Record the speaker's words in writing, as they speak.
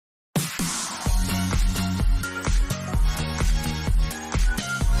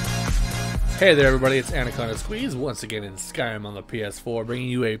Hey there everybody, it's Anaconda Squeeze once again in Skyrim on the PS4, bringing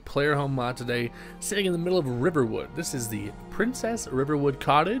you a player home mod today, sitting in the middle of Riverwood. This is the Princess Riverwood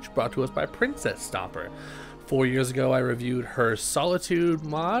Cottage, brought to us by Princess Stomper. 4 years ago I reviewed her Solitude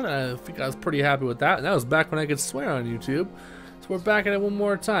mod. I think I was pretty happy with that, and that was back when I could swear on YouTube. So we're back at it one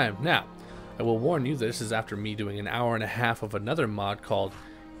more time. Now, I will warn you, this is after me doing an hour and a half of another mod called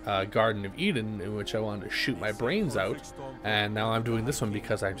Garden of Eden, in which I wanted to shoot my brains out, and now I'm doing this one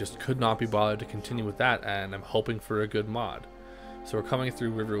because I just could not be bothered to continue with that, and I'm hoping for a good mod. So we're coming through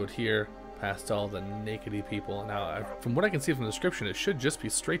Riverwood here, past all the nakedy people. Now, from what I can see from the description, it should just be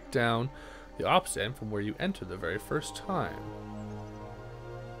straight down the opposite end from where you entered the very first time.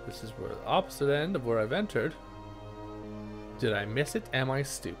 This is where the opposite end of where I've entered. Did I miss it? Am I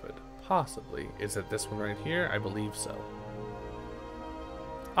stupid? Possibly. Is it this one right here? I believe so.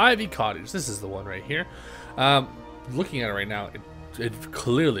 Ivy Cottage, this is the one right here. Looking at it right now, it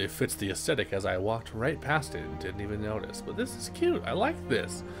clearly fits the aesthetic as I walked right past it and didn't even notice. But this is cute. I like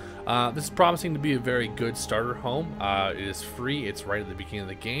this. This is promising to be a very good starter home. It is free. It's right at the beginning of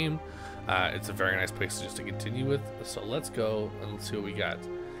the game. It's a very nice place just to continue with. So let's go and let's see what we got.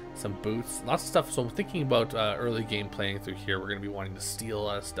 Some boots, lots of stuff. So I'm thinking about early game playing through here. We're going to be wanting to steal a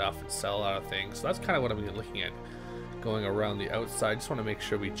lot of stuff and sell a lot of things. So that's kind of what I'm going to be looking at. Going around the outside, just want to make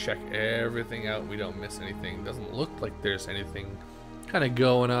sure we check everything out, we don't miss anything. Doesn't look like there's anything kind of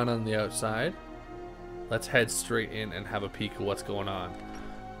going on the outside. Let's head straight in and have a peek of what's going on.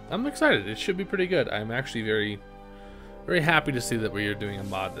 I'm excited. It should be pretty good. I'm actually very happy to see that we are doing a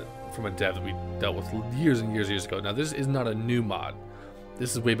mod from a dev that we dealt with years and years ago. Now this is not a new mod.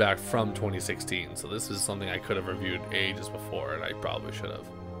 This is way back from 2016, so this is something I could have reviewed ages before, and I probably should have.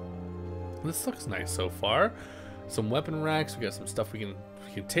 This looks nice so far. Some weapon racks, we got some stuff we can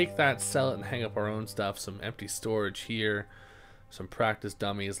take that, sell it, and hang up our own stuff. Some empty storage here, some practice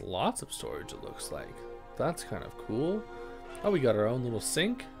dummies, lots of storage it looks like. That's kind of cool. Oh, we got our own little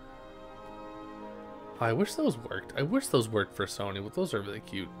sink. I wish those worked. I wish those worked for Sony, but those are really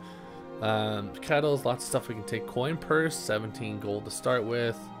cute. Kettles, lots of stuff we can take. Coin purse, 17 gold to start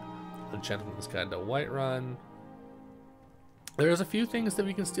with. A Gentleman's Guide to Whiterun. There's a few things that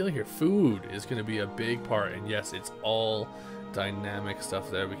we can steal here. Food is going to be a big part, and yes, it's all dynamic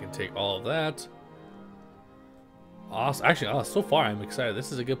stuff there. We can take all of that. Awesome. Actually, so far I'm excited.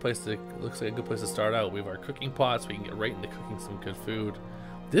 This is a good place to, looks like a good place to start out. We have our cooking pots. We can get right into cooking some good food.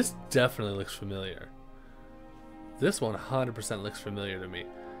 This definitely looks familiar. This 100% looks familiar to me.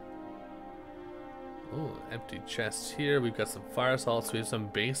 Oh, empty chests here. We've got some fire salts. We have some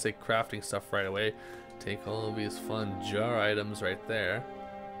basic crafting stuff right away. Take all of these fun jar items right there.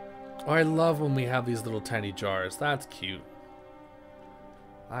 Oh, I love when we have these little tiny jars. That's cute.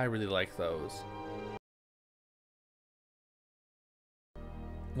 I really like those.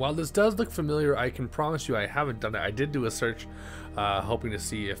 While this does look familiar, I can promise you I haven't done it. I did do a search hoping to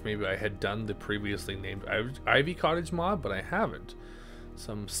see if maybe I had done the previously named Ivy Cottage mod, but I haven't.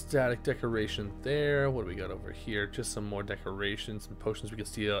 Some static decoration there. What do we got over here? Just some more decorations, some potions we can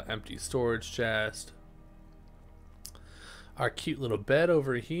steal. Empty storage chest. Our cute little bed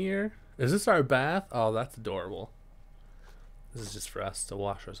over here. Is this our bath? Oh, that's adorable. This is just for us to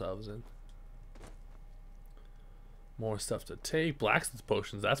wash ourselves in. More stuff to take. Blacksmith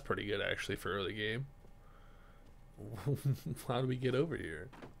potions. That's pretty good actually for early game. How do we get over here?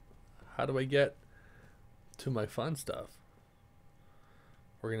 How do I get to my fun stuff?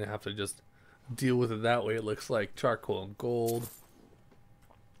 We're going to have to just deal with it that way, it looks like. Charcoal and gold.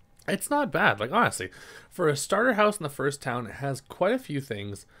 It's not bad. Like, honestly, for a starter house in the first town, it has quite a few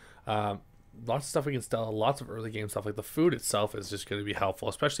things. Lots of stuff we can sell. Lots of early game stuff. Like, the food itself is just going to be helpful,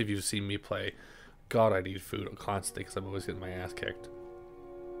 especially if you've seen me play. God, I need food constantly because I'm always getting my ass kicked.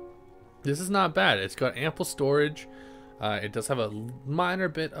 This is not bad. It's got ample storage. It does have a minor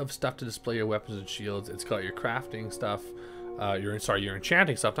bit of stuff to display your weapons and shields. It's got your crafting stuff. Your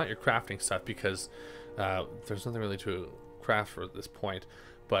enchanting stuff, not your crafting stuff, because there's nothing really to craft for at this point.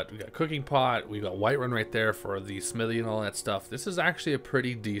 But we got cooking pot, we got Whiterun right there for the smithy and all that stuff. This is actually a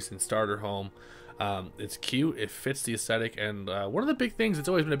pretty decent starter home. It's cute, it fits the aesthetic, and one of the big things, it's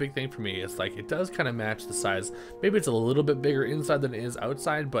always been a big thing for me, is like it does kind of match the size. Maybe it's a little bit bigger inside than it is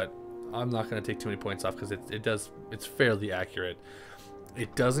outside, but I'm not going to take too many points off because it's fairly accurate.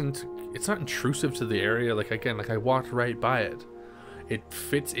 It's not intrusive to the area. Like, again, like I walked right by it. It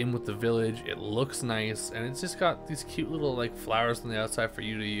fits in with the village. It looks nice, and it's just got these cute little like flowers on the outside for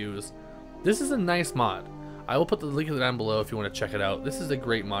you to use. This is a nice mod. I will put the link down below if you want to check it out. This is a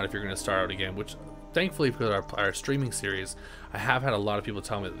great mod if you're going to start out again, which thankfully because of our streaming series, I have had a lot of people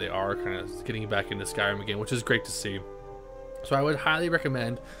tell me that they are kind of getting back into Skyrim again, which is great to see. So I would highly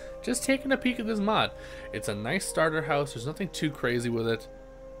recommend just taking a peek at this mod. It's a nice starter house. There's nothing too crazy with it.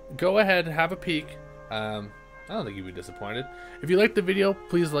 Go ahead and have a peek. I don't think you'd be disappointed. If you liked the video,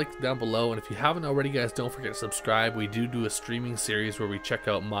 please like down below. And if you haven't already, guys, don't forget to subscribe. We do a streaming series where we check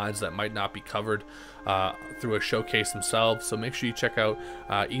out mods that might not be covered through a showcase themselves. So make sure you check out.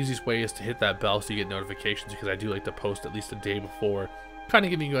 Easiest way is to hit that bell so you get notifications, because I do like to post at least a day before, kind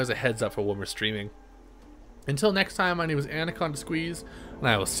of giving you guys a heads up for when we're streaming. Until next time, my name is Anaconda Squeeze, and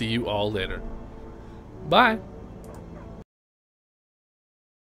I will see you all later. Bye!